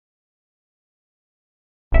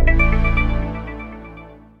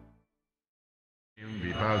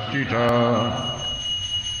Vipaschita.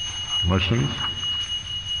 Vaishnavis?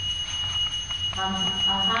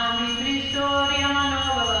 Aham Vipristorya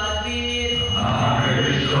Manobhavadvir.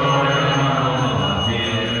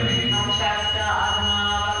 Amshakta Adma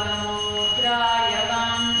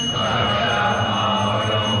Bhagamutrayavam.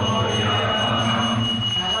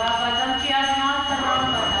 Bhagavatam Kyasma Samam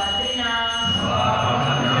Patatrina.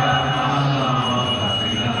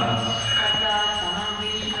 Tata Samam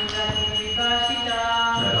Vishnu Gati Vipashita.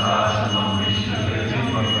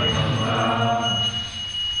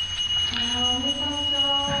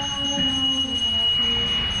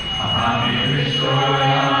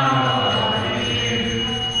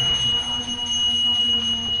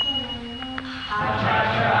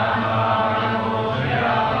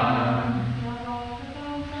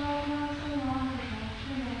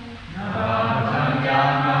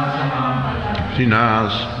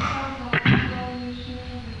 Sinas.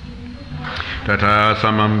 Tata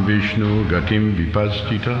samam Vishnu gatim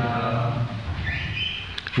vipaschita.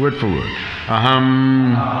 Word for word.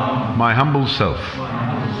 Aham, my humble self.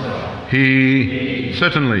 He,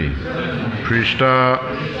 certainly. Prishta,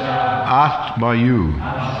 asked by you.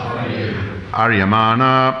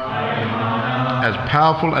 Aryamana, as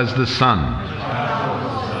powerful as the sun.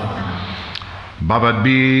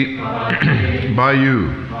 Bhavadbi, by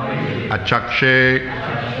you. Achakshe,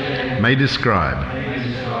 may describe.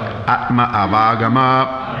 Atma avagama,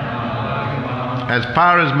 as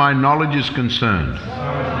far as my knowledge is concerned.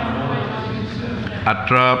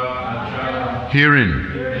 Atra, herein.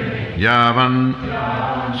 Yavan,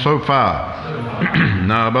 so far.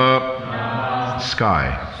 Naba,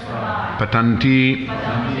 sky. Patanti,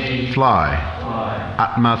 fly.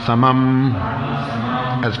 Atma samam,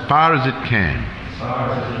 as far as it can.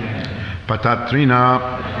 Patatrina,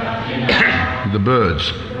 the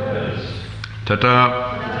birds. Tata,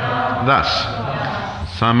 thus.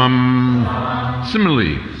 Samam,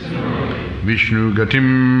 similarly. Vishnu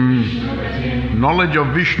gatim, knowledge of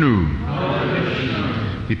Vishnu.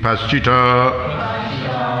 Vipaschita,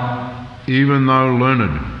 even though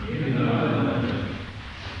learned.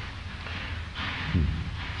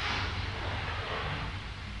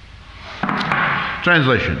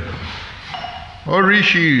 Translation. O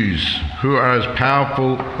rishis who are as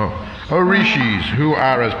powerful, O rishis who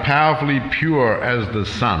are as powerfully pure as the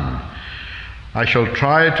sun, I shall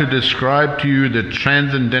try to describe to you the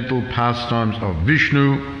transcendental pastimes of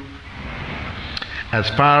Vishnu as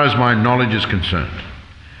far as my knowledge is concerned.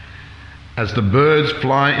 As the birds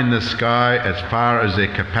fly in the sky as far as their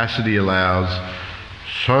capacity allows,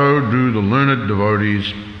 so do the learned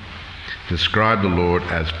devotees describe the Lord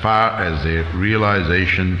as far as their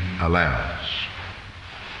realization allows.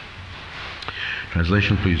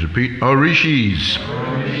 Translation, please repeat. O rishis,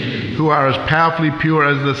 who are as powerfully pure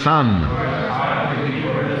as the sun,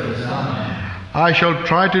 I shall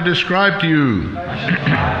try to describe to you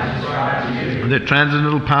the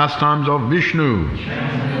transcendental pastimes of Vishnu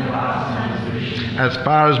as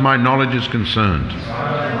far as my knowledge is concerned.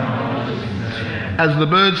 As the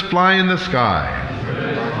birds fly in the sky,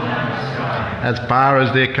 as far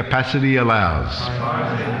as their capacity allows,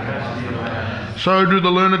 so do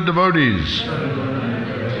the learned devotees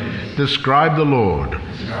describe the Lord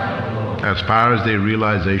as far as their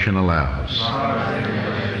realization allows.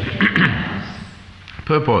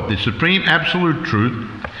 Purport. The Supreme Absolute Truth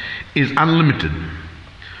is unlimited.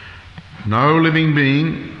 No living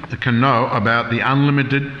being can know about the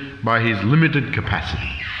unlimited by his limited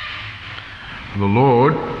capacity. The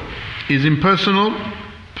Lord is impersonal,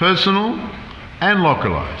 personal, and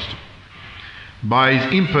localized. By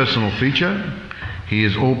his impersonal feature, he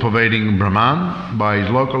is all-pervading Brahman. By his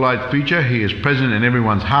localized feature, he is present in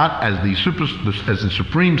everyone's heart as the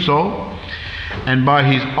Supreme Soul. And by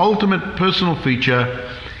his ultimate personal feature,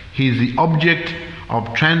 he is the object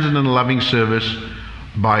of transcendental loving service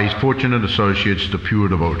by his fortunate associates, the pure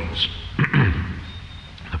devotees.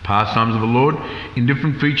 The pastimes of the Lord in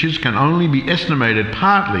different features can only be estimated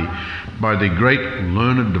partly by the great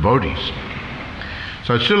learned devotees.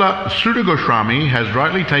 So Srila Sruta Goswami has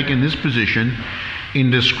rightly taken this position in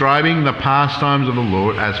describing the pastimes of the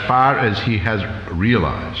Lord as far as he has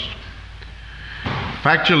realized.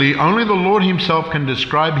 Factually, only the Lord himself can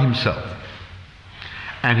describe himself,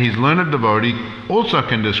 and his learned devotee also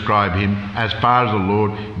can describe him as far as the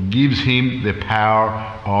Lord gives him the power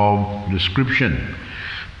of description.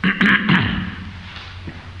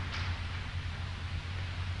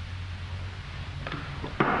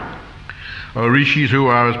 O rishis who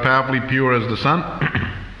are as powerfully pure as the sun,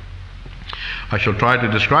 I shall try to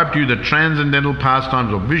describe to you the transcendental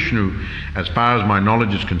pastimes of Vishnu as far as my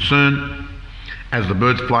knowledge is concerned. As the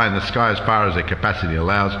birds fly in the sky as far as their capacity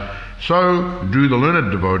allows, so do the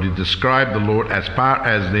learned devotees describe the Lord as far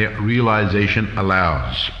as their realization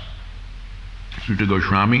allows. Sutta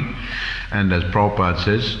Goswami, and as Prabhupada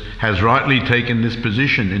says, has rightly taken this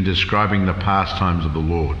position in describing the pastimes of the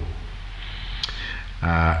Lord.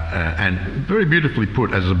 And very beautifully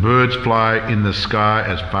put, as the birds fly in the sky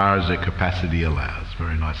as far as their capacity allows.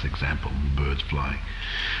 Very nice example, birds flying.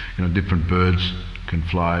 Different birds can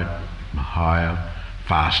fly higher,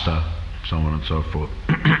 faster, so on and so forth.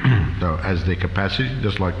 So as their capacity,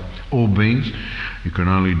 just like all beings, you can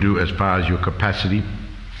only do as far as your capacity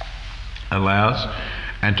allows.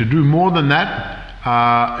 And to do more than that,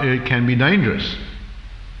 it can be dangerous.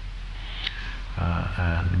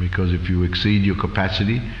 Because if you exceed your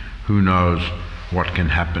capacity, who knows what can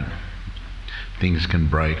happen. Things can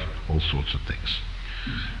break, all sorts of things.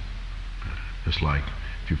 Just like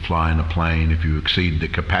if you fly in a plane, if you exceed the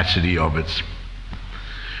capacity of its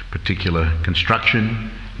particular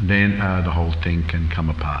construction, then the whole thing can come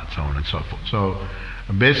apart, so on and so forth. So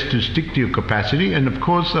best to stick to your capacity, and of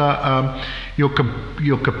course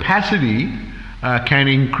your capacity can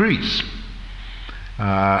increase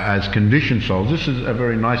as conditioned souls. This is a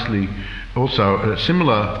very nicely also a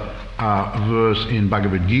similar verse in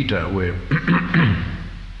Bhagavad Gita where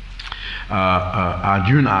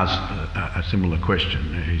Arjuna asked a similar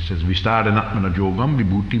question. He says, Vistaranatmana jogam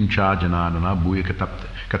vibhutim cha janadana bhuya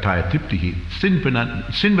kataya triptihi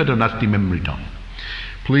sinvata nasti memritam.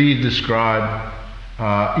 Please describe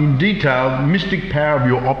in detail the mystic power of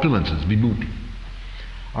your opulences, vibhuti.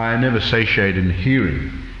 I am never satiated in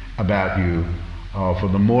hearing about you, for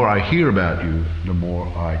the more I hear about you, the more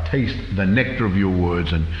I taste the nectar of your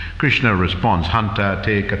words. And Krishna responds, Hanta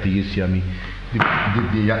te katiyisyami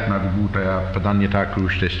divyayatma vibhutaya padanyata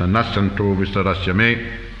krushtesna nastanto vistarasya me.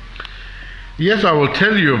 Yes, I will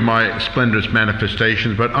tell you of my splendorous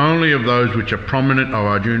manifestations, but only of those which are prominent, O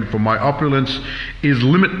Arjuna, for my opulence is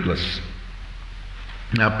limitless.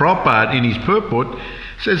 Now Prabhupada in his purport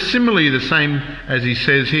says similarly the same as he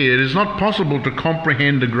says here. It is not possible to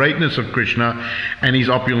comprehend the greatness of Krishna and his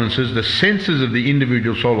opulences. The senses of the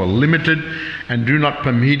individual soul are limited and do not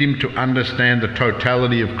permit him to understand the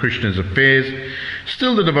totality of Krishna's affairs.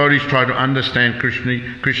 Still the devotees try to understand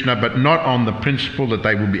Krishna, but not on the principle that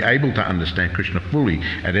they will be able to understand Krishna fully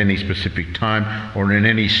at any specific time or in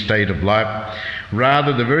any state of life.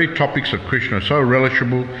 Rather, the very topics of Krishna are so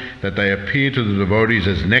relishable that they appear to the devotees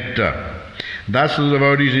as nectar. Thus the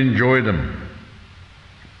devotees enjoy them.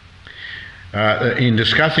 In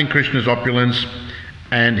discussing Krishna's opulence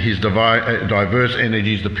and his diverse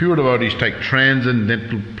energies, the pure devotees take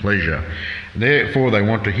transcendental pleasure. Therefore they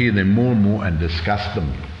want to hear them more and more and discuss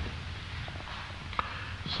them.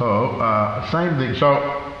 So, same thing.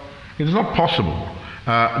 So, it is not possible.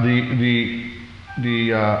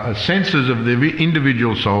 The senses of the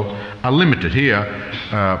individual soul are limited. Here,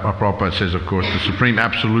 Prabhupada says, of course, the Supreme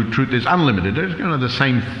Absolute Truth is unlimited. It's kind of the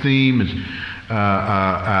same theme as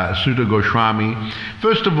Sutta Goswami.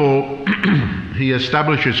 First of all, he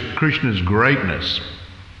establishes Krishna's greatness,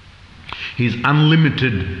 his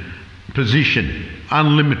unlimited position,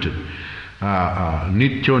 unlimited.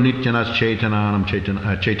 Nityo nityanas chaitananam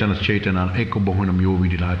chaitanas chaitanam eko bahunam yo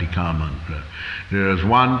vidilati kaman.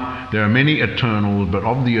 There are many eternals, but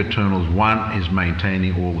of the eternals one is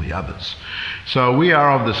maintaining all the others. So we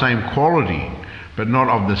are of the same quality, but not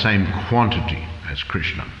of the same quantity as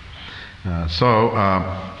Krishna.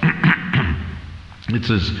 It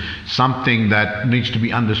is something that needs to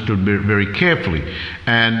be understood very carefully.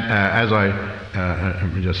 And as I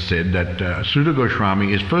just said, that Sutta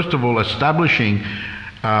Goswami is first of all establishing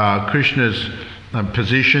Krishna's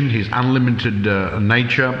position, his unlimited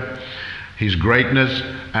nature, his greatness,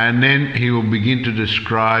 and then he will begin to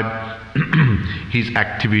describe his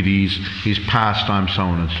activities, his pastimes, so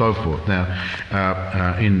on and so forth.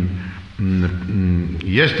 Now, in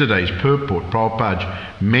yesterday's purport,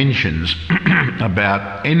 Prabhupada mentions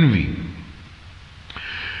about envy.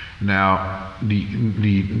 Now, the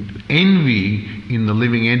envy in the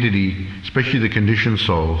living entity, especially the conditioned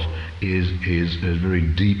souls, is very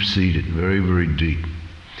deep-seated, very, very deep.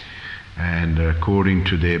 And according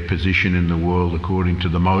to their position in the world, according to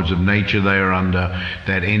the modes of nature they are under,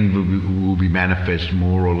 that envy will be manifest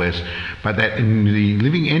more or less. But that in the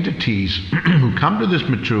living entities who come to this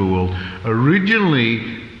material world,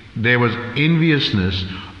 originally there was enviousness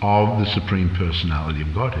of the Supreme Personality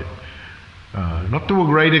of Godhead. Not to a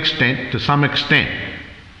great extent, to some extent.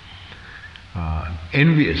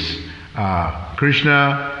 Envious.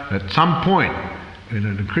 Krishna at some point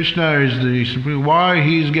Krishna is the supreme. Why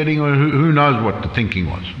he's getting, who knows what the thinking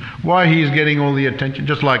was? Why he's getting all the attention?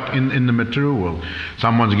 Just like in the material world,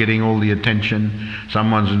 someone's getting all the attention.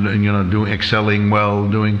 Someone's doing excelling well,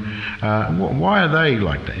 doing. Why are they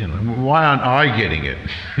like that? Why aren't I getting it?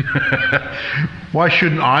 Why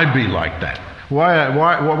shouldn't I be like that?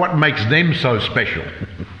 What makes them so special?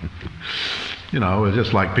 It's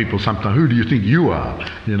just like people sometimes, who do you think you are?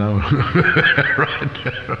 Right?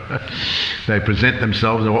 They present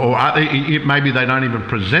themselves, or maybe they don't even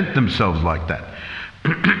present themselves like that.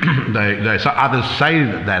 So others say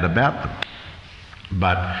that about them.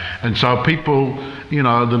 And so people,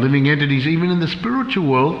 the living entities, even in the spiritual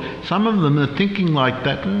world, some of them are thinking like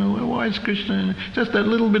that. Why is Krishna? Just that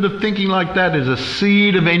little bit of thinking like that is a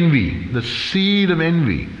seed of envy. The seed of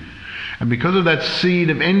envy. And because of that seed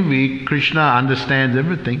of envy, Krishna understands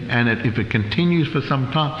everything, and if it continues for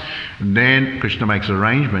some time, then Krishna makes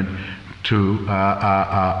arrangement to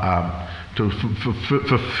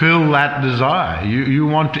fulfill that desire. You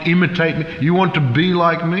want to imitate me, you want to be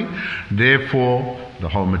like me, therefore the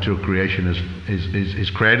whole material creation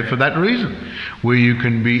is created for that reason, where you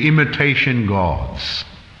can be imitation gods.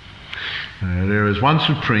 There is one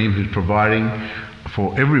Supreme who's providing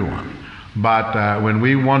for everyone. But when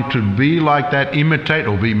we want to be like that, imitate,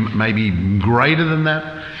 or be maybe greater than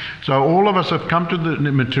that, so all of us have come to the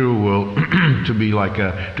material world to be like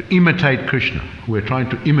to imitate Krishna. We're trying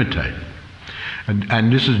to imitate, and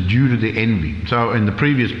this is due to the envy. So in the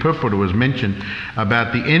previous purport it was mentioned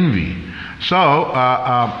about the envy. So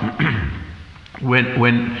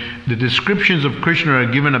when the descriptions of Krishna are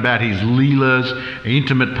given about his leelas,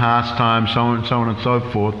 intimate pastimes, so on and so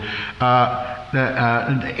forth.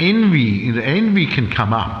 The envy can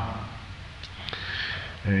come up,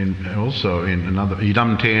 and also in another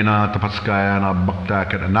idam tena tapaskaya na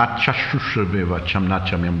bhakta nachashushavevacham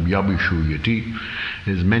nachamyam yabishuyati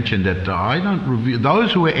is mentioned that I don't reveal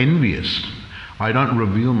those who are envious. I don't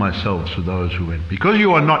reveal myself to those who are envious. Because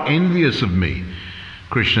you are not envious of me,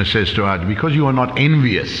 Krishna says to Arjuna, because you are not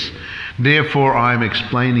envious, therefore I am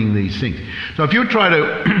explaining these things. So if you try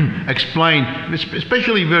to explain,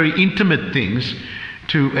 especially very intimate things,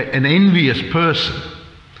 to an envious person,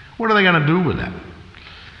 what are they going to do with that?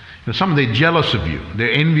 They're jealous of you,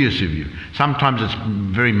 they're envious of you. Sometimes it's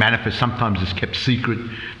very manifest, sometimes it's kept secret.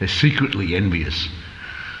 They're secretly envious.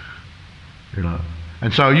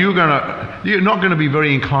 And so you're not going to be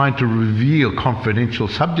very inclined to reveal confidential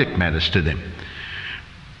subject matters to them,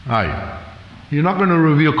 are you? You're not going to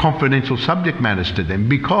reveal confidential subject matters to them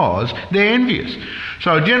because they're envious.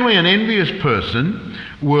 So generally an envious person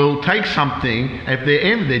will take something, if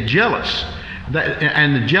they're jealous,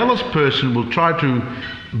 and the jealous person will try to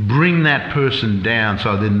bring that person down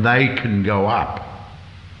so then they can go up.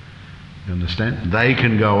 You understand? They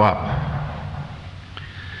can go up.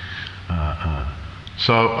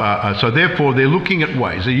 So therefore they're looking at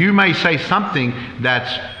ways. So you may say something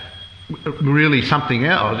that's really something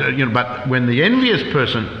else, but when the envious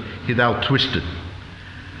person, they'll twist it.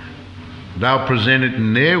 They'll present it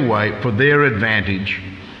in their way for their advantage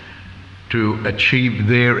to achieve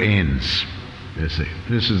their ends. You see,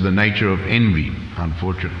 this is the nature of envy,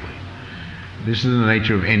 unfortunately. This is the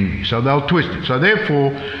nature of envy. So they'll twist it. So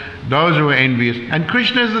therefore, those who are envious, and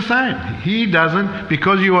Krishna is the same. He doesn't,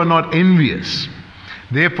 because you are not envious.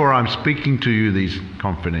 Therefore, I'm speaking to you these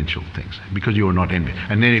confidential things because you are not envious.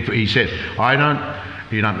 And then if he says,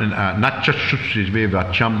 not just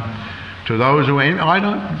to those who are envious, I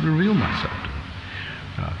don't reveal myself to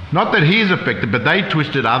them. Not that he is affected, but they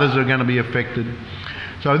twisted, others are going to be affected.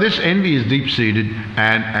 So this envy is deep-seated,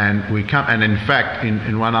 and in fact,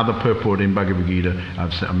 in one other purport in Bhagavad Gita,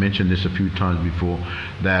 I've mentioned this a few times before,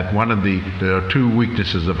 that there are two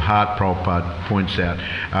weaknesses of heart, Prabhupada points out.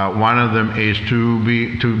 One of them is to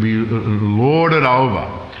be lorded over,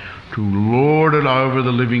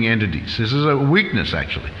 the living entities. This is a weakness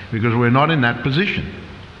actually, because we're not in that position.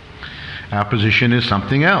 Our position is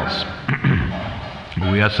something else.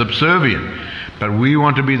 We are subservient. But we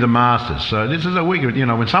want to be the masters. So this is a weakness.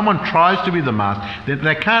 When someone tries to be the master,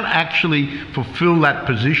 they can't actually fulfill that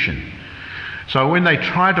position. So when they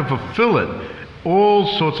try to fulfill it, all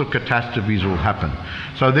sorts of catastrophes will happen.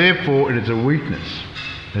 So therefore, it is a weakness.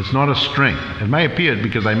 It's not a strength. It may appear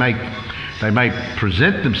because they may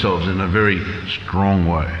present themselves in a very strong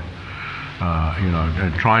way,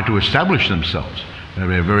 and trying to establish themselves.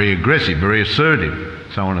 They're very aggressive, very assertive,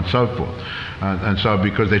 so on and so forth. And so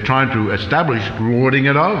because they're trying to establish lording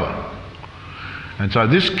it over. And so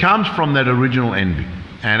this comes from that original envy.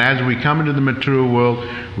 And as we come into the material world,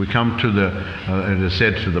 we come to the, as I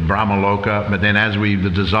said, to the Brahma Loka. But then, as the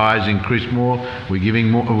desires increase more, we're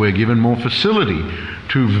given more facility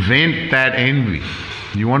to vent that envy.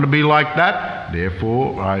 You want to be like that?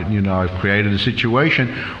 Therefore, I've created a situation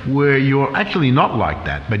where you're actually not like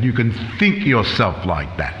that, but you can think yourself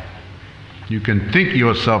like that. You can think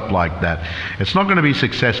yourself like that. It's not going to be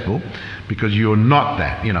successful because you're not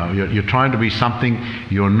that. You're trying to be something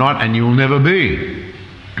you're not, and you'll never be.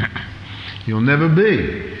 You'll never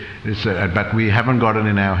be. But we haven't got it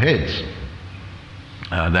in our heads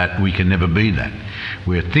that we can never be that.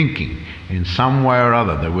 We're thinking in some way or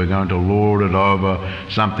other that we're going to lord it over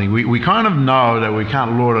something. We kind of know that we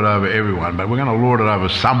can't lord it over everyone, but we're going to lord it over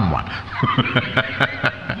someone.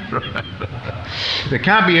 There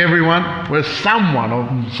can't be everyone. We're someone or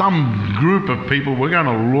some group of people. We're going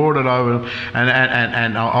to lord it over them,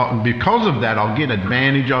 and because of that, I'll get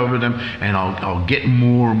advantage over them, and I'll get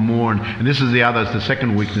more and more. And this is the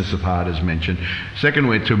second weakness of heart is mentioned. Second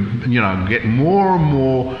way to get more and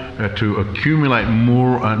more, to accumulate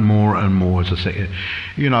more and more and more. As I say,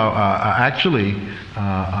 actually,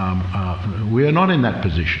 we are not in that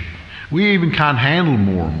position. We even can't handle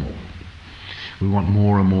more and more. We want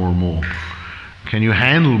more and more and more. Can you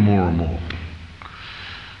handle more and more?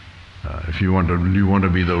 If you want to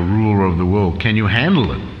be the ruler of the world, can you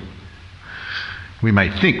handle it? We may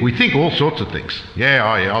think. We think all sorts of things.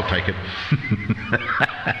 I'll take it.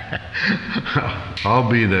 I'll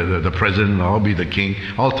be the president. I'll be the king.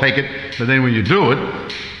 I'll take it. But then when you do it,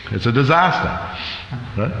 it's a disaster.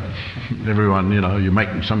 Right? Everyone, you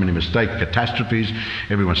make so many mistakes, catastrophes.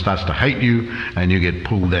 Everyone starts to hate you, and you get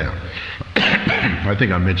pulled down. I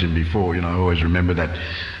think I mentioned before. I always remember that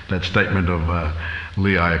statement of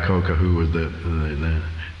Lee Iacocca, who was the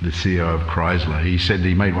CEO of Chrysler.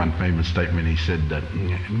 He made one famous statement. He said that,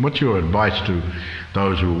 "What's your advice to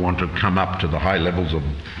those who want to come up to the high levels of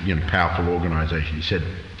powerful organisation?"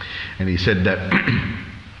 He said that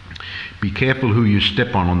be careful who you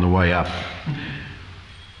step on the way up,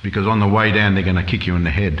 because on the way down they're going to kick you in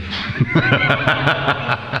the head.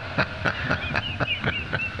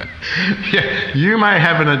 You may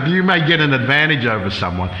get an advantage over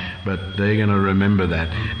someone, but they're going to remember that.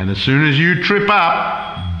 And as soon as you trip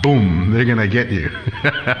up, boom, they're going to get you.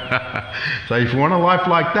 So if you want a life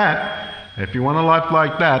like that, you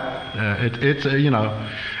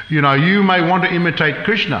may want to imitate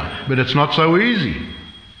Krishna, but it's not so easy.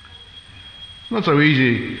 Not so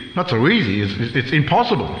easy. It's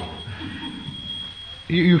impossible.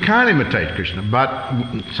 You can't imitate Krishna, but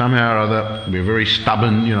somehow or other we're very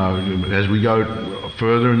stubborn. As we go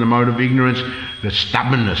further in the mode of ignorance, the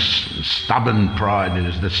stubborn pride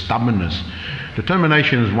is the stubbornness.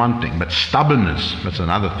 Determination is one thing, but stubbornness, that's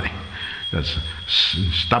another thing. That's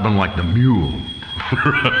stubborn like the mule.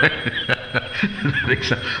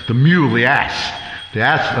 The mule, the ass. The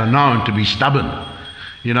ass are known to be stubborn.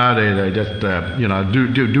 They just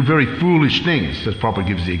do very foolish things. This probably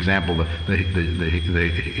gives the example.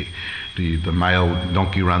 The male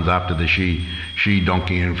donkey runs after the she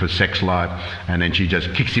donkey in for sex life, and then she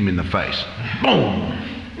just kicks him in the face. Boom!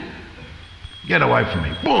 Get away from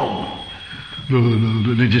me! Boom!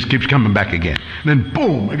 And it just keeps coming back again. And then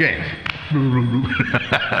boom again.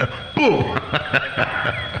 Boom!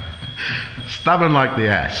 Stubborn like the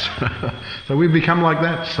ass. So we become like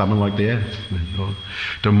that, stubborn like the ass,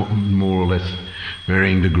 to more or less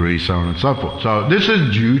varying degrees, so on and so forth. So this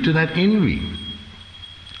is due to that envy.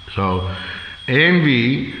 So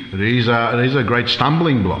envy, these are great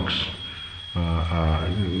stumbling blocks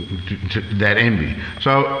to that envy.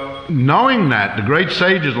 So knowing that, the great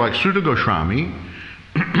sages like Sutta Goswami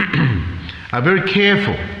are very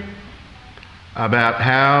careful about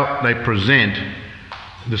how they present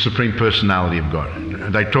the Supreme Personality of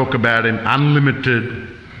God. They talk about Him unlimited,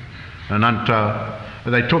 Ananta.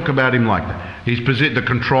 They talk about Him like that. He's the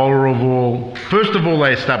controller of all. First of all,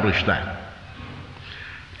 they establish that.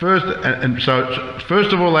 First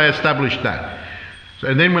of all, they establish that.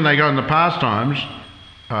 And then when they go in the pastimes,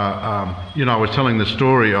 I was telling the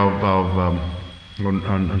story of on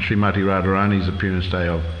Srimati Radharani's appearance day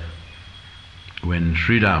of when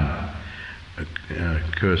Sridham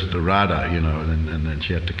cursed Radha, and then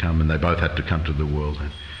she had to come, and they both had to come to the world.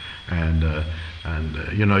 And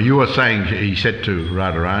you were saying, he said to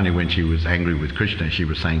Radharani when she was angry with Krishna, she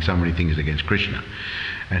was saying so many things against Krishna.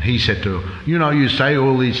 And he said to her, you say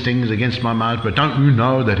all these things against my master, but don't you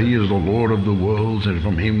know that he is the Lord of the worlds, and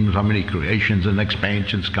from him so many creations and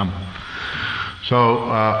expansions come? So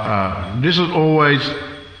this is always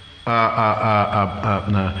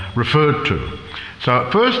referred to. So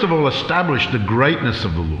first of all, establish the greatness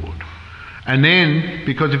of the Lord. And then,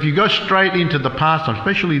 because if you go straight into the pastime,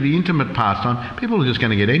 especially the intimate pastime, people are just going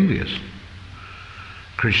to get envious.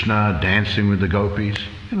 Krishna dancing with the gopis.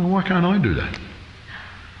 Why can't I do that?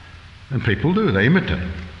 And people do. They imitate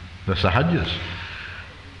the sahajas.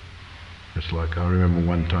 It's like, I remember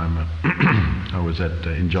one time I was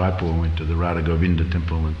in Jaipur, went to the Radha Govinda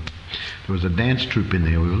Temple, and there was a dance troupe in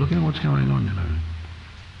there. We were looking at what's going on,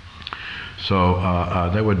 So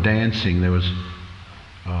they were dancing. There was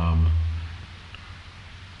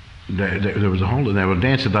there was a whole. They were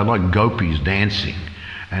dancing. They were like gopis dancing,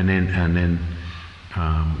 and then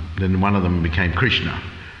one of them became Krishna,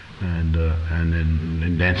 and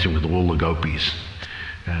then dancing with all the gopis,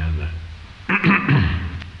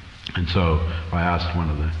 and so I asked one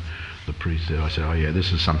of the priests there. I said, "Oh yeah,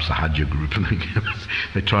 this is some sahaja group." And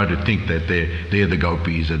they try to think that they're the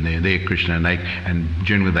gopis and they're Krishna, and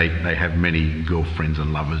generally they have many girlfriends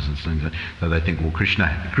and lovers and things. So they think, well,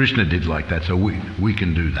 Krishna did like that, so we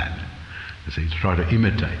can do that. You see, try to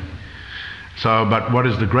imitate. So, but what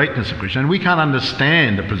is the greatness of Krishna? And we can't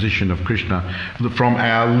understand the position of Krishna from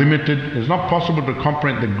our limited. It's not possible to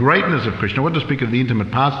comprehend the greatness of Krishna, what to speak of the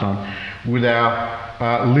intimate pastime, with our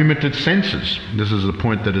limited senses. This is the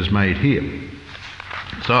point that is made here.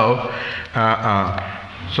 So,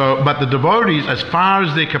 but the devotees, as far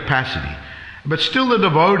as their capacity, but still the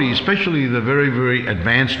devotees, especially the very, very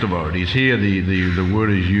advanced devotees, here the word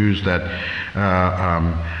is used that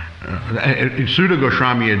Sudha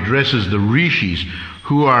Goswami addresses the rishis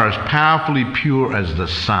who are as powerfully pure as the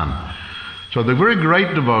sun. So the very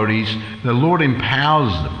great devotees, the Lord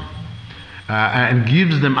empowers them and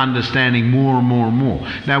gives them understanding more and more and more.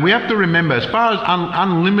 Now we have to remember, as far as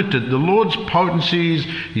unlimited, the Lord's potencies,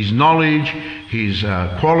 His knowledge, His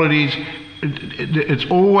qualities, it's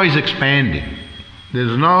always expanding.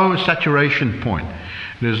 There's no saturation point.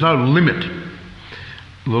 There's no limit.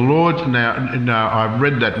 The Lord, now I've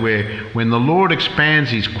read that where when the Lord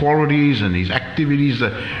expands His qualities and His activities,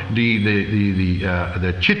 the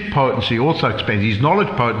chit potency also expands. His knowledge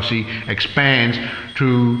potency expands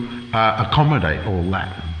to accommodate all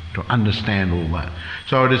that, to understand all that.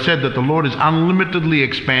 So it is said that the Lord is unlimitedly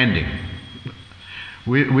expanding.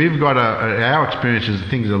 We've got our experiences,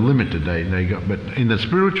 things are limited. But in the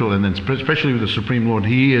spiritual, and then especially with the Supreme Lord,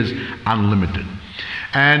 He is unlimited,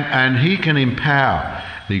 and He can empower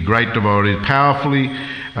the great devotees powerfully.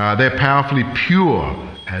 They're powerfully pure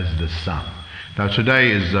as the sun. Now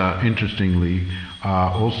today is interestingly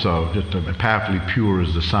also just powerfully pure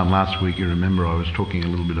as the sun. Last week, you remember, I was talking a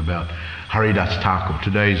little bit about Haridas Thakur.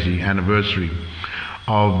 Today is the anniversary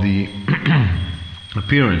of the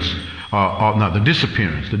the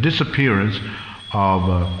disappearance of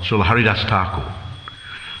Srila Haridas Thakur.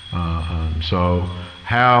 So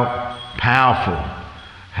how powerful,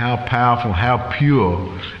 how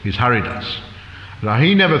pure is Haridas. Now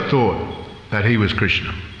he never thought that he was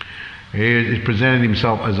Krishna. He presented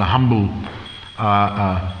himself as a humble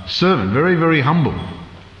servant, very, very humble.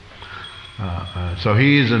 So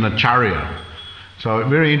he is an acharya. So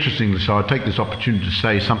very interestingly, so I take this opportunity to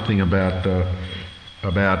say something about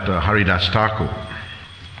Haridas Thakur.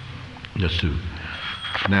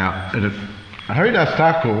 Now, Haridas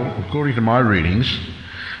Thakur, according to my readings,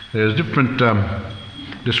 there's different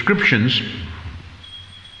descriptions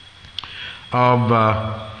of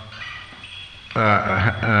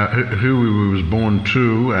who he was born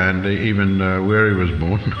to and even where he was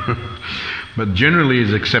born. But generally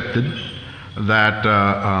it's accepted that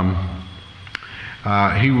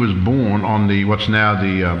he was born on what's now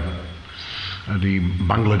the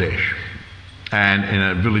Bangladesh, and in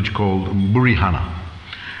a village called Burihana,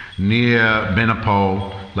 near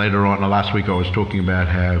Benapole. Later on, last week I was talking about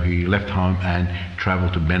how he left home and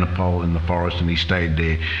travelled to Benapole in the forest, and he stayed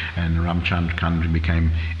there, and Ramchand Khan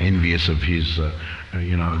became envious of his,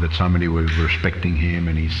 that so many were respecting him,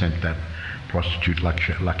 and he sent that prostitute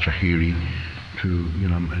Lakshahiri to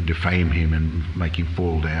defame him and make him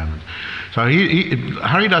fall down. So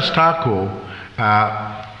Haridas Thakur,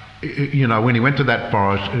 when he went to that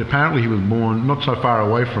forest, apparently he was born not so far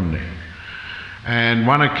away from there. And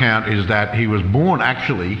one account is that he was born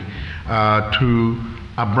actually to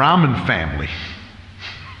a Brahmin family.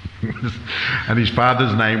 And his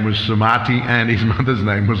father's name was Sumati and his mother's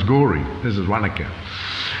name was Gauri. This is one account.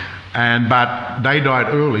 But they died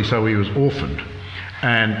early, so he was orphaned.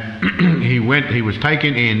 And he was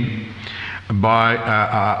taken in by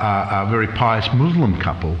a very pious Muslim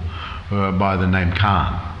couple by the name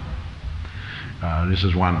Khan. This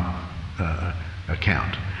is one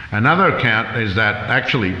account. Another account is that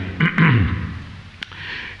actually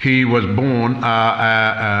he was born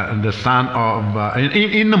the son of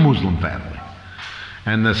in the Muslim family,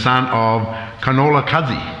 and the son of Kanola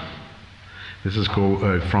Kazi. This is called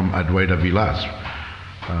from Advaita Vilas.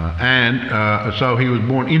 So he was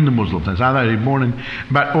born in the Muslim faith. So he was born in,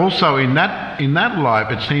 but also in that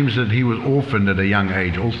life, it seems that he was orphaned at a young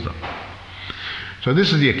age also. So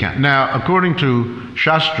this is the account. Now, according to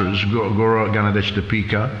Shastras, Guru Ganadesh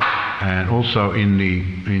Dipika, and also in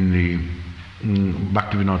the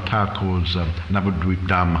Bhaktivinoda Thakur's Navadvip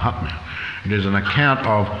Dham Mahatmya, it is an account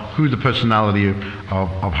of who the personality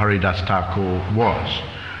of Haridas Thakur was.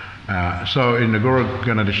 So in the Guru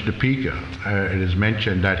Ganadesh Dipika, it is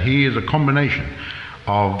mentioned that he is a combination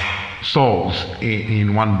of souls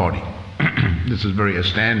in one body. This is very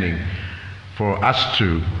astounding for us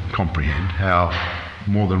to comprehend how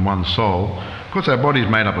more than one soul. Of course, our body is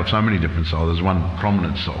made up of so many different souls. There's one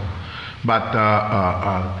prominent soul. But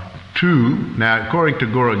two, now according to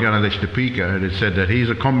Guru Ganadesh Dipika, it is said that he's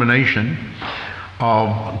a combination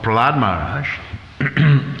of Prahlad Maharaj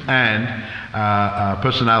and a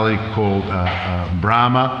personality called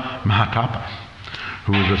Brahma Mahatapa,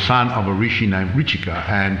 who was the son of a rishi named Richika.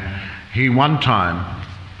 And he one time,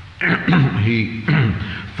 he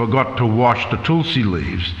forgot to wash the tulsi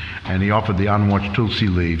leaves, and he offered the unwashed tulsi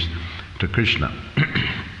leaves to Krishna.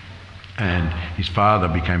 And his father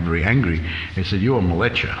became very angry. He said, "You're a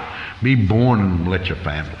Mlecha. Be born in a Mlecha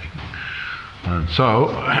family." And so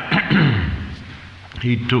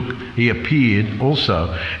he appeared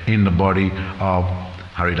also in the body of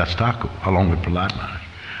Haridas Thakur, along with Prahlad Maharaj.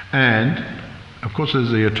 And of course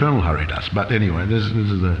there's the eternal Haridas, but anyway, this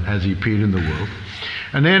is as he appeared in the world.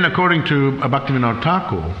 And then according to Bhaktivinoda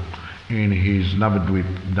Thakur, in his Navadvip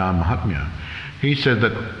Dham Mahatmya, he said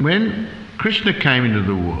that when Krishna came into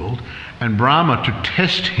the world and Brahma, to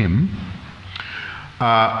test him,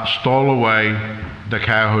 stole away the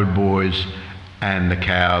cowherd boys and the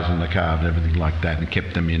cows and the calves and everything like that, and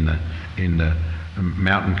kept them in the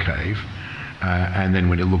mountain cave. And then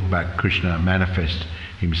when he looked back, Krishna manifested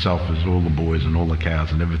himself as all the boys and all the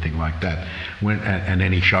cows and everything like that. And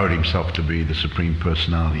then he showed himself to be the Supreme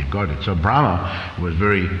Personality of Godhead. So Brahma was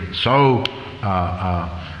so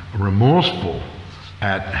remorseful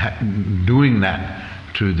at doing that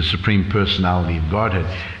to the Supreme Personality of Godhead,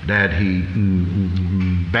 that he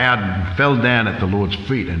fell down at the Lord's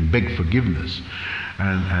feet and begged forgiveness.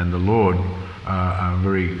 And the Lord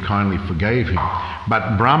very kindly forgave him.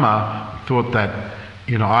 But Brahma thought that,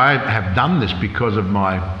 I have done this because of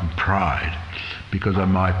my pride, because of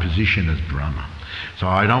my position as Brahma. So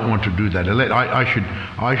I don't want to do that.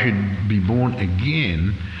 I should be born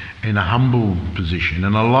again in a humble position,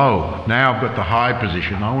 in a low. Now I've got the high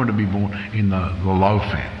position. I want to be born in the low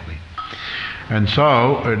family. And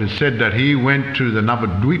so it is said that he went to the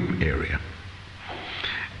Navadvip area,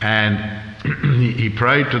 and he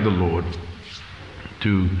prayed to the Lord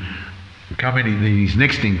to come in his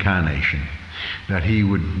next incarnation, that he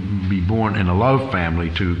would be born in a low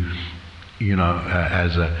family to,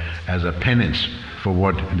 as a penance for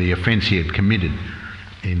what the offence he had committed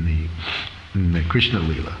in the Krishna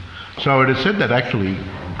Leela. So it is said that actually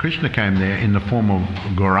Krishna came there in the form of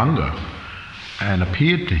Gauranga and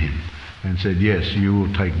appeared to him and said, "Yes, you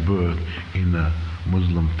will take birth in the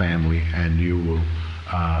Muslim family and you will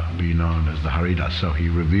be known as the Haridas." So he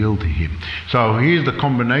revealed to him. So here's the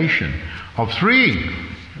combination of three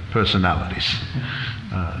personalities,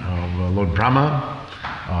 of Lord Brahma,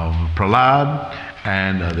 of Prahlad,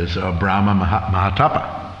 and there's Brahma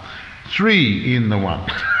Mahatapa. Three in the one.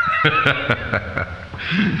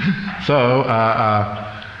 So,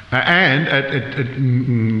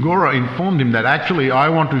 Gora informed him that actually I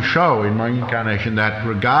want to show in my incarnation that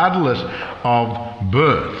regardless of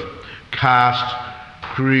birth, caste,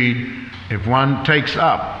 creed, if one takes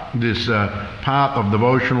up this path of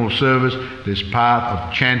devotional service, this path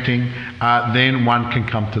of chanting, then one can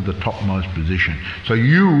come to the topmost position. So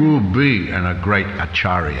you will be a great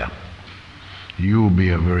acharya. You will be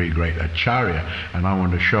a very great acharya, and I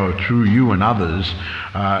want to show through you and others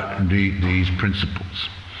these principles.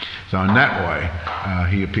 So in that way,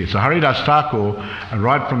 he appeared. So Haridas Thakur,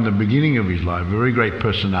 right from the beginning of his life, very great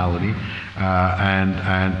personality,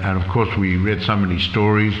 and of course we read so many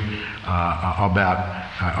stories about.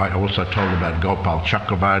 I also told about Gopal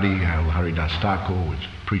Chakravarti, how Haridas Thakur was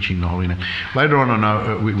preaching the holy name. Later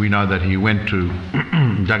on, we know that he went to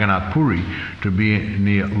Jagannath Puri to be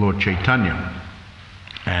near Lord Chaitanya.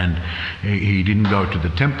 And he didn't go to the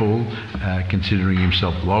temple, considering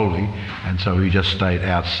himself lowly, and so he just stayed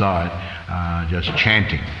outside, just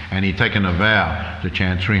chanting. And he'd taken a vow to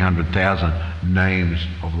chant 300,000 names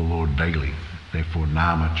of the Lord daily. Therefore,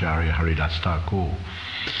 Namacharya Haridas Thakur.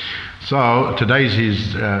 So today's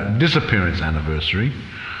his disappearance anniversary,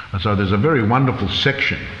 And so there's a very wonderful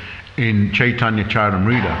section in Chaitanya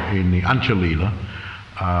Charitamrita, in the Ancha-lila,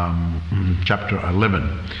 chapter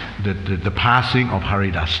 11, the passing of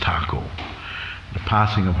Haridas Thakur. The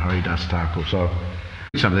passing of Haridas Thakur. So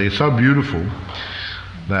something is so beautiful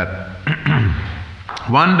that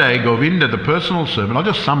one day Govinda, the personal servant, I'll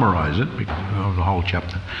just summarize it because of the whole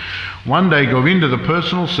chapter. One day Govinda, the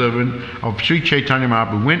personal servant of Sri Chaitanya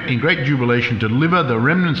Mahaprabhu, went in great jubilation to deliver the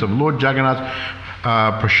remnants of Lord Jagannath's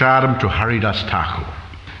prasadam to Haridas Thakur.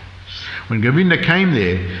 When Govinda came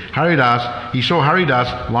there, he saw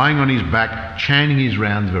Haridas lying on his back, chanting his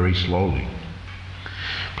rounds very slowly.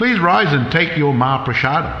 "Please rise and take your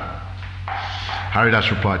Mahaprasadam." Haridas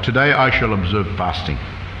replied, "Today I shall observe fasting.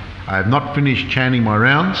 I have not finished chanting my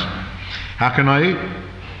rounds. How can I eat?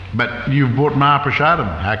 But you've brought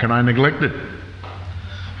Mahaprasadam. How can I neglect it?"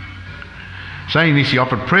 Saying this, he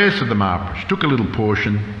offered prayers to the Mahaprabhu, took a little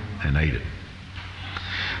portion and ate it.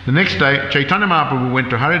 The next day, Chaitanya Mahaprabhu went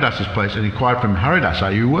to Haridas's place and inquired from him, "Haridas,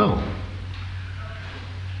 are you well?"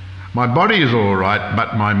 "My body is all right,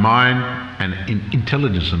 but my mind and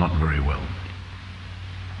intelligence are not very well."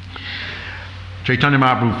 Chaitanya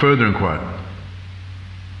Mahaprabhu further inquired,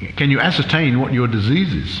 "Can you ascertain what your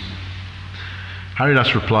disease is?"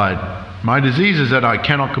 Haridas replied, "My disease is that I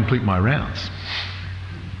cannot complete my rounds."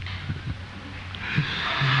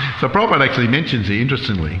 So Prabhupada actually mentions here,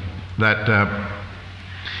 interestingly, that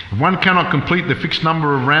if one cannot complete the fixed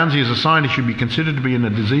number of rounds he is assigned, he should be considered to be in a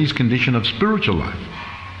diseased condition of spiritual life.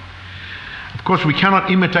 Of course, we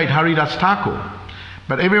cannot imitate Haridas Thakur,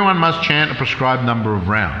 but everyone must chant a prescribed number of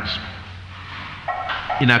rounds.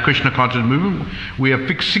 In our Krishna conscious movement, we have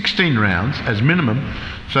fixed 16 rounds as minimum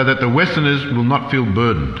so that the Westerners will not feel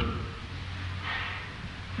burdened.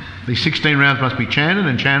 These 16 rounds must be chanted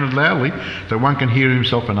and chanted loudly so one can hear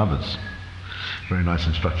himself and others. Very nice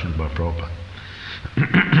instructions by Prabhupada.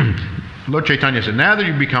 Lord Chaitanya said, "Now that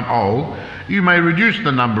you've become old, you may reduce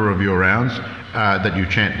the number of your rounds that you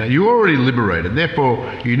chant. Now, you're already liberated, therefore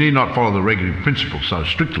you need not follow the regulative principle so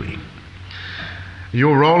strictly.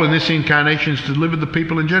 Your role in this incarnation is to deliver the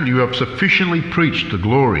people in general. You have sufficiently preached the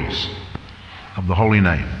glories of the holy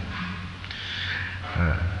name.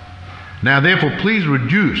 Now therefore please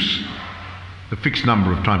reduce the fixed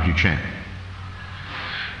number of times you chant."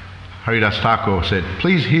 Haridas Thakur said,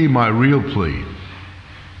 "Please hear my real plea.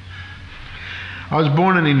 I was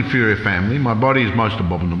born in an inferior family. My body is most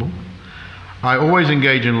abominable. I always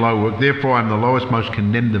engage in low work. Therefore I am the lowest, most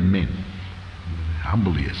condemned of men."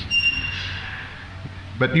 Humble he is.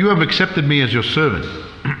 "But you have accepted me as your servant.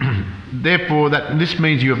 Therefore this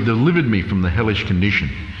means you have delivered me from the hellish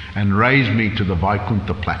condition and raised me to the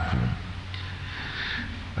Vaikuntha platform.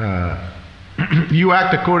 You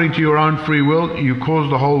act according to your own free will. You cause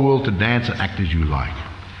the whole world to dance and act as you like.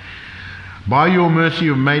 By your mercy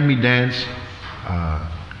you have made me dance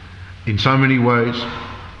in so many ways.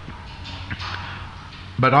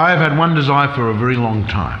 But I have had one desire for a very long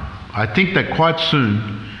time. I think that quite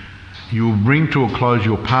soon you will bring to a close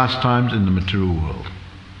your pastimes in the material world.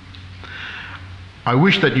 I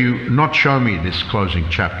wish that you not show me this closing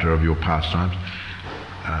chapter of your pastimes.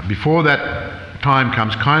 Before that time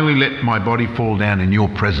comes, kindly let my body fall down in your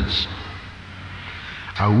presence.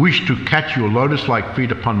 I wish to catch your lotus-like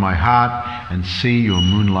feet upon my heart and see your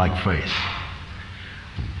moon-like face.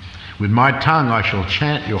 With my tongue I shall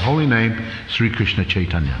chant your holy name, Sri Krishna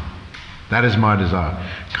Chaitanya. That is my desire.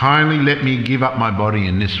 Kindly let me give up my body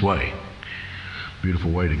in this way." Beautiful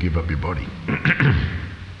way to give up your body.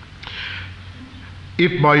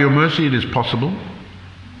 "If by your mercy it is possible,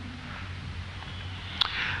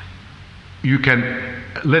 you can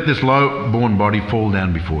let this low-born body fall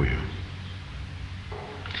down before you."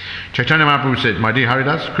 Chaitanya Mahaprabhu said, "My dear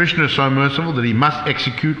Haridas, Krishna is so merciful that he must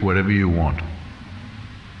execute whatever you want.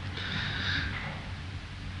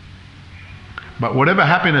 But whatever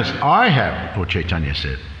happiness I have," Lord Chaitanya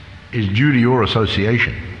said, "is due to your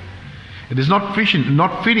association. It is not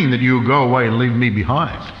fitting that you go away and leave me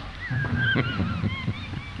behind."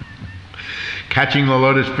 Catching the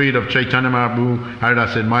lotus feet of Chaitanya Mahaprabhu,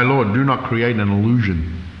 Haridas said, "My Lord, do not create an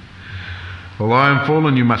illusion. While I am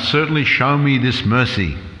fallen, you must certainly show me this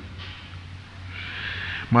mercy.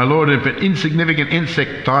 My Lord, if an insignificant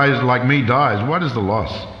insect dies like me dies, what is the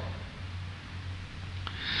loss?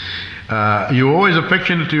 You're always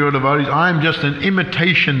affectionate to your devotees. I am just an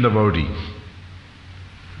imitation devotee.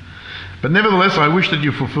 But nevertheless, I wish that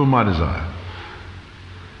you fulfill my desire."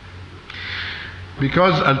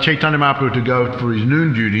 Because Chaitanya Mahaprabhu to go for his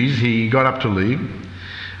noon duties, he got up to leave.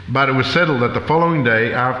 But it was settled that the following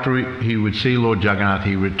day, after he would see Lord Jagannath,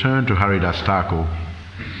 he returned to Haridas Thakur.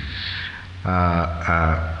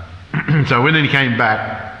 So when he came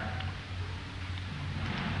back,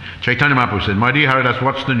 Chaitanya Mahaprabhu said, "My dear Haridas,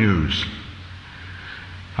 what's the news?"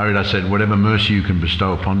 Haridas said, "Whatever mercy you can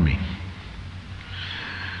bestow upon me."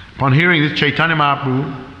 Upon hearing this, Chaitanya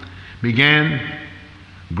Mahaprabhu began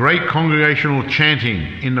great congregational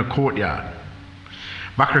chanting in the courtyard.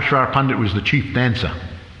 Bhakreshwar Pandit was the chief dancer.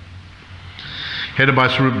 Headed by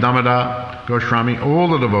Swarup Damodar Goswami, all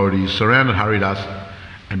the devotees surrounded Haridas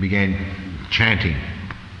and began chanting.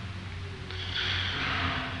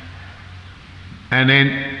 And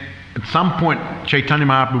then at some point, Chaitanya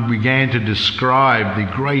Mahaprabhu began to describe the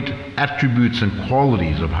great attributes and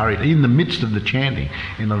qualities of Haridas. In the midst of the chanting,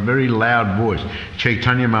 in a very loud voice,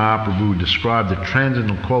 Chaitanya Mahaprabhu described the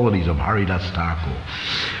transcendental qualities of Haridas Thakur.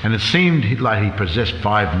 And it seemed like he possessed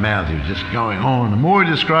 5 mouths. He was just going on. The more he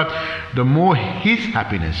described, the more his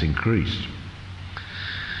happiness increased.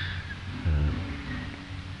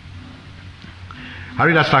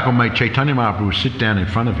 Haridas Thakur made Chaitanya Mahaprabhu sit down in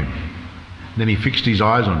front of him. Then he fixed his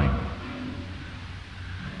eyes on him.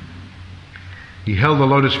 He held the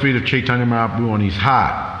lotus feet of Chaitanya Mahaprabhu on his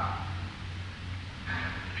heart.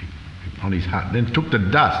 Then took the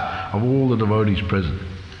dust of all the devotees present,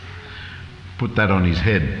 put that on his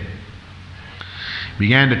head.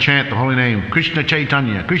 Began to chant the holy name, Krishna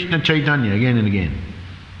Chaitanya, again and again.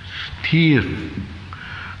 Tears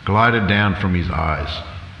glided down from his eyes.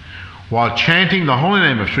 While chanting the holy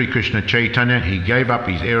name of Sri Krishna Chaitanya, he gave up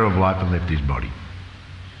his air of life and left his body.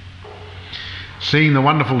 Seeing the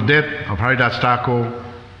wonderful death of Haridas Thakur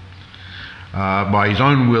by his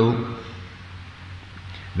own will,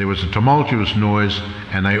 there was a tumultuous noise,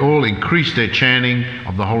 and they all increased their chanting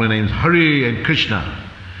of the holy names Hari and Krishna.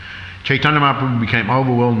 Chaitanya Mahaprabhu became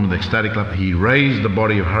overwhelmed with ecstatic love. He raised the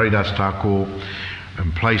body of Haridas Thakur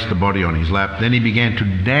and placed the body on his lap. Then he began to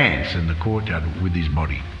dance in the courtyard with his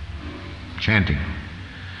body, chanting.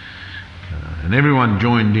 And everyone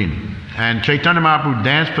joined in. And Chaitanya Mahaprabhu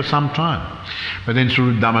danced for some time. But then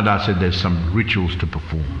Swarup Damodar said there's some rituals to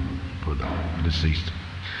perform for the deceased.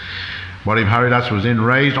 Body of Haridas was then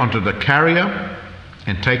raised onto the carrier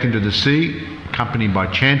and taken to the sea, accompanied by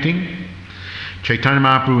chanting. Chaitanya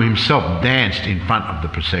Mahaprabhu himself danced in front of the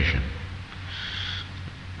procession.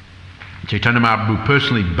 Chaitanya Mahaprabhu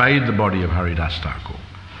personally bathed the body of Haridas Thakur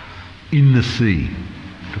in the sea.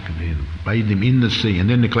 Took him in, bathed him in the sea, and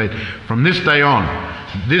then declared, from this day on,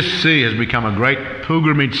 this sea has become a great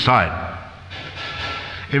pilgrimage site.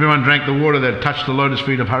 Everyone drank the water that touched the lotus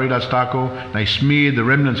feet of Haridas Thakur. They smeared the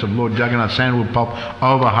remnants of Lord Jagannath's sandalwood pulp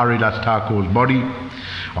over Haridas Thakur's body.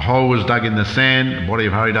 A hole was dug in the sand. The body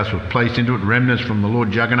of Haridas was placed into it. Remnants from the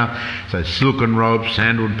Lord Jagannath, so silken robes,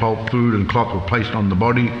 sandalwood pulp, food and cloth were placed on the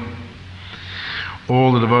body.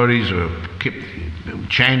 All the devotees kept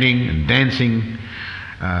chanting and dancing.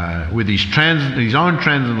 With his own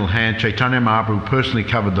transcendental hand, Chaitanya Mahaprabhu personally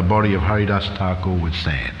covered the body of Haridas Thakur with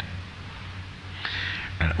sand.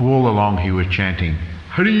 And all along he was chanting,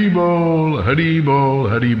 Hari Bol, Hari Bol,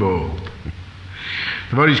 Hari Bol.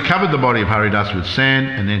 The devotees covered the body of Haridas with sand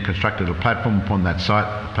and then constructed a platform upon that site.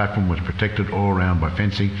 The platform was protected all around by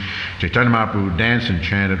fencing. Chaitanya Mahaprabhu danced and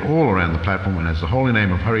chanted all around the platform, and as the holy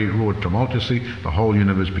name of Hari roared tumultuously, the whole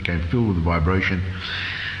universe became filled with vibration.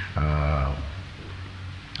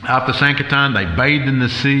 After Sankirtan, they bathed in the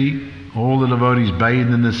sea. All the devotees bathed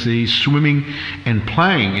in the sea, swimming and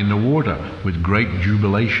playing in the water with great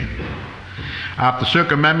jubilation. After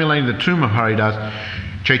circumambulating the tomb of Haridas,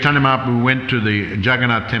 Chaitanya Mahaprabhu went to the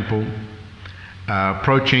Jagannath Temple.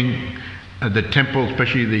 Approaching the temple,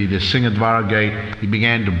 especially the Singadvara gate, he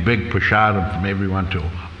began to beg prasadam from everyone to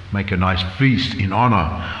make a nice feast in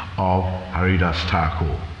honor of Haridas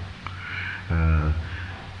Thakur.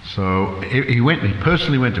 So he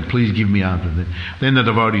personally went to, please give me alms. Then the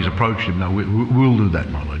devotees approached him, no, we'll do that,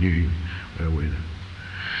 my Lord.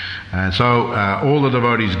 And so all the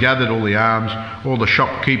devotees gathered all the alms, all the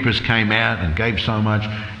shopkeepers came out and gave so much,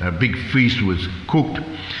 a big feast was cooked,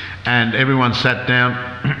 and everyone sat down,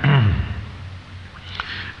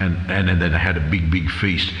 and then they had a big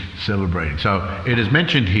feast celebrating. So it is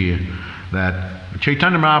mentioned here that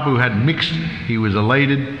Chaitanya Mahaprabhu had mixed, he was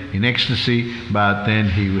elated in ecstasy, but then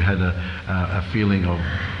he had a feeling of,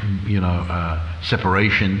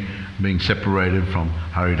 separation, being separated from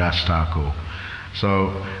Haridas Thakur.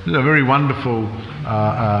 So it's a very wonderful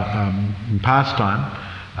pastime.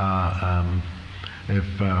 If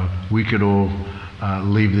we could all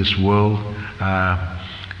leave this world,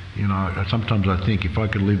 sometimes I think if I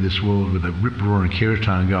could leave this world with a rip-roaring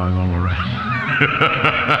kirtan going on around,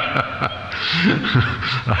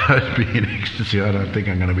 I'd be in ecstasy. I don't think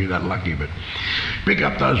I'm going to be that lucky, but pick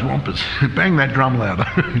up those wampus, bang that drum louder,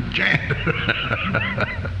 chant,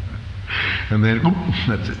 and then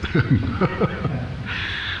that's it.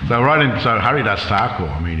 So Haridas Thakur,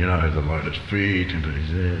 I mean, the lotus feet and his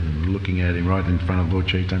head and looking at him right in front of Lord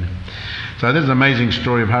Chaitanya. So this is an amazing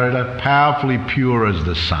story of Haridas, powerfully pure as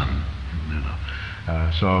the sun.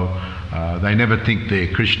 They never think they're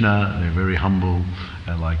Krishna, they're very humble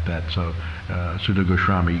and like that. So Sudha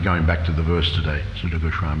Goswami, going back to the verse today, Sudha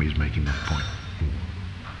Goswami is making that point.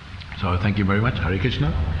 So thank you very much. Hare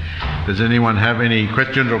Krishna. Does anyone have any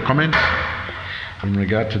questions or comments in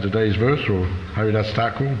regard to today's verse or Haridas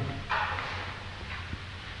Thakur?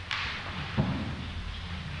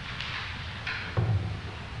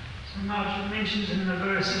 So Maharaj mentions in the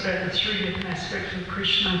verse about the three different aspects of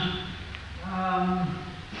Krishna.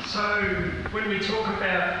 So when we talk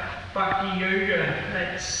about Bhakti Yoga,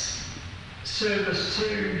 that's service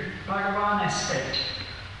to Bhagavan aspect.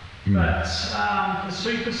 But the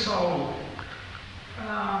Super Soul,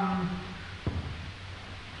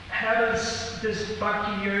 how does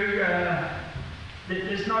Bhakti Yoga,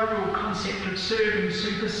 there's no real concept of serving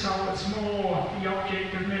Super Soul, it's more the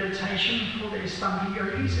object of meditation for the Astanga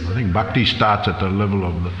yogis? I think Bhakti starts at the level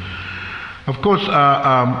of the... Of course,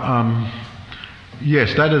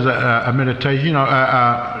 yes, that is a meditation.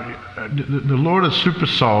 The Lord of Super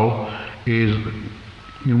Soul is,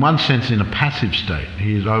 in one sense, in a passive state.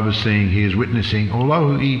 He is overseeing, he is witnessing,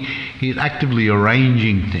 although he is actively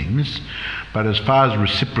arranging things, but as far as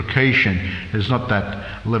reciprocation, there's not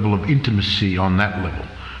that level of intimacy on that level.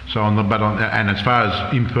 So and as far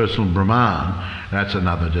as impersonal Brahman, that's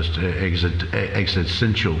another just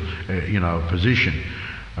existential, position.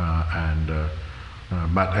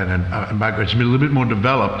 But it's a little bit more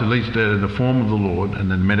developed, at least the form of the Lord, and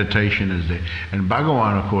then meditation is there. And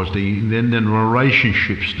Bhagavan, of course, then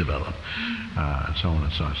relationships develop, and so on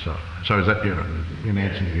and so on. So is that your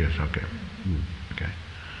answer? Yes, okay. Okay.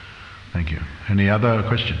 Thank you. Any other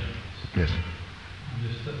question? Yes.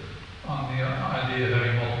 Just on the idea of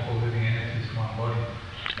having multiple living entities in one body.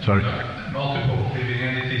 Sorry? Multiple living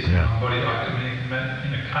entities in one body. Like, I mean,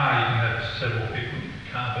 in a car you can have several people in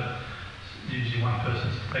the car, but usually one person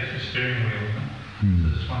takes the steering wheel. So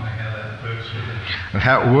just wondering how that works with it.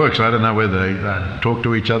 How it works, I don't know whether they talk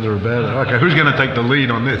to each other about it. Okay, who's going to take the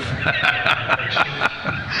lead on this?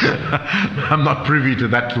 I'm not privy to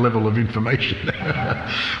that level of information.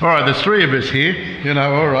 All right, there's three of us here,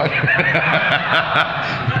 all right.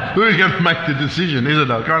 Who's going to make the decision? Is it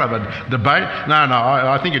a kind of a debate? No,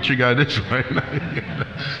 I think it should go this way.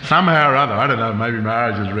 Somehow or other, I don't know, maybe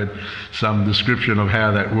Maharaj has read some description of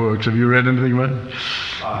how that works. Have you read anything, mate?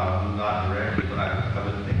 Not directly, but I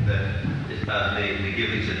would think that they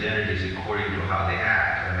give these identities according to how they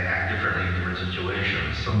act, and they act differently in different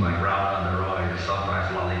situations. So like Ravana and Roy,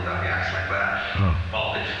 sometimes Lalita, he acts like that.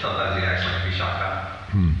 Well, sometimes he acts like Vishaka.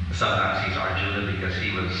 Sometimes he's Arjuna because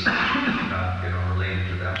he was, related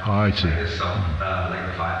to them. Oh, I see. Like this, so, like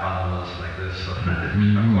the five Pandavas, like this. So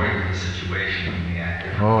according to the situation, they act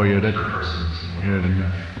differently. Oh, yeah, that's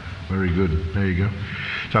very good. There you go.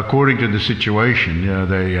 So according to the situation,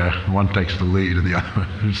 one takes the lead and the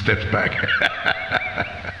other steps back.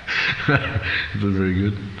 That's very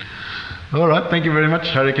good. All right, thank you very much.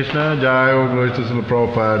 Hare Krishna. Jai, all glories to Srila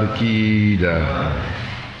Prabhupada ki jai.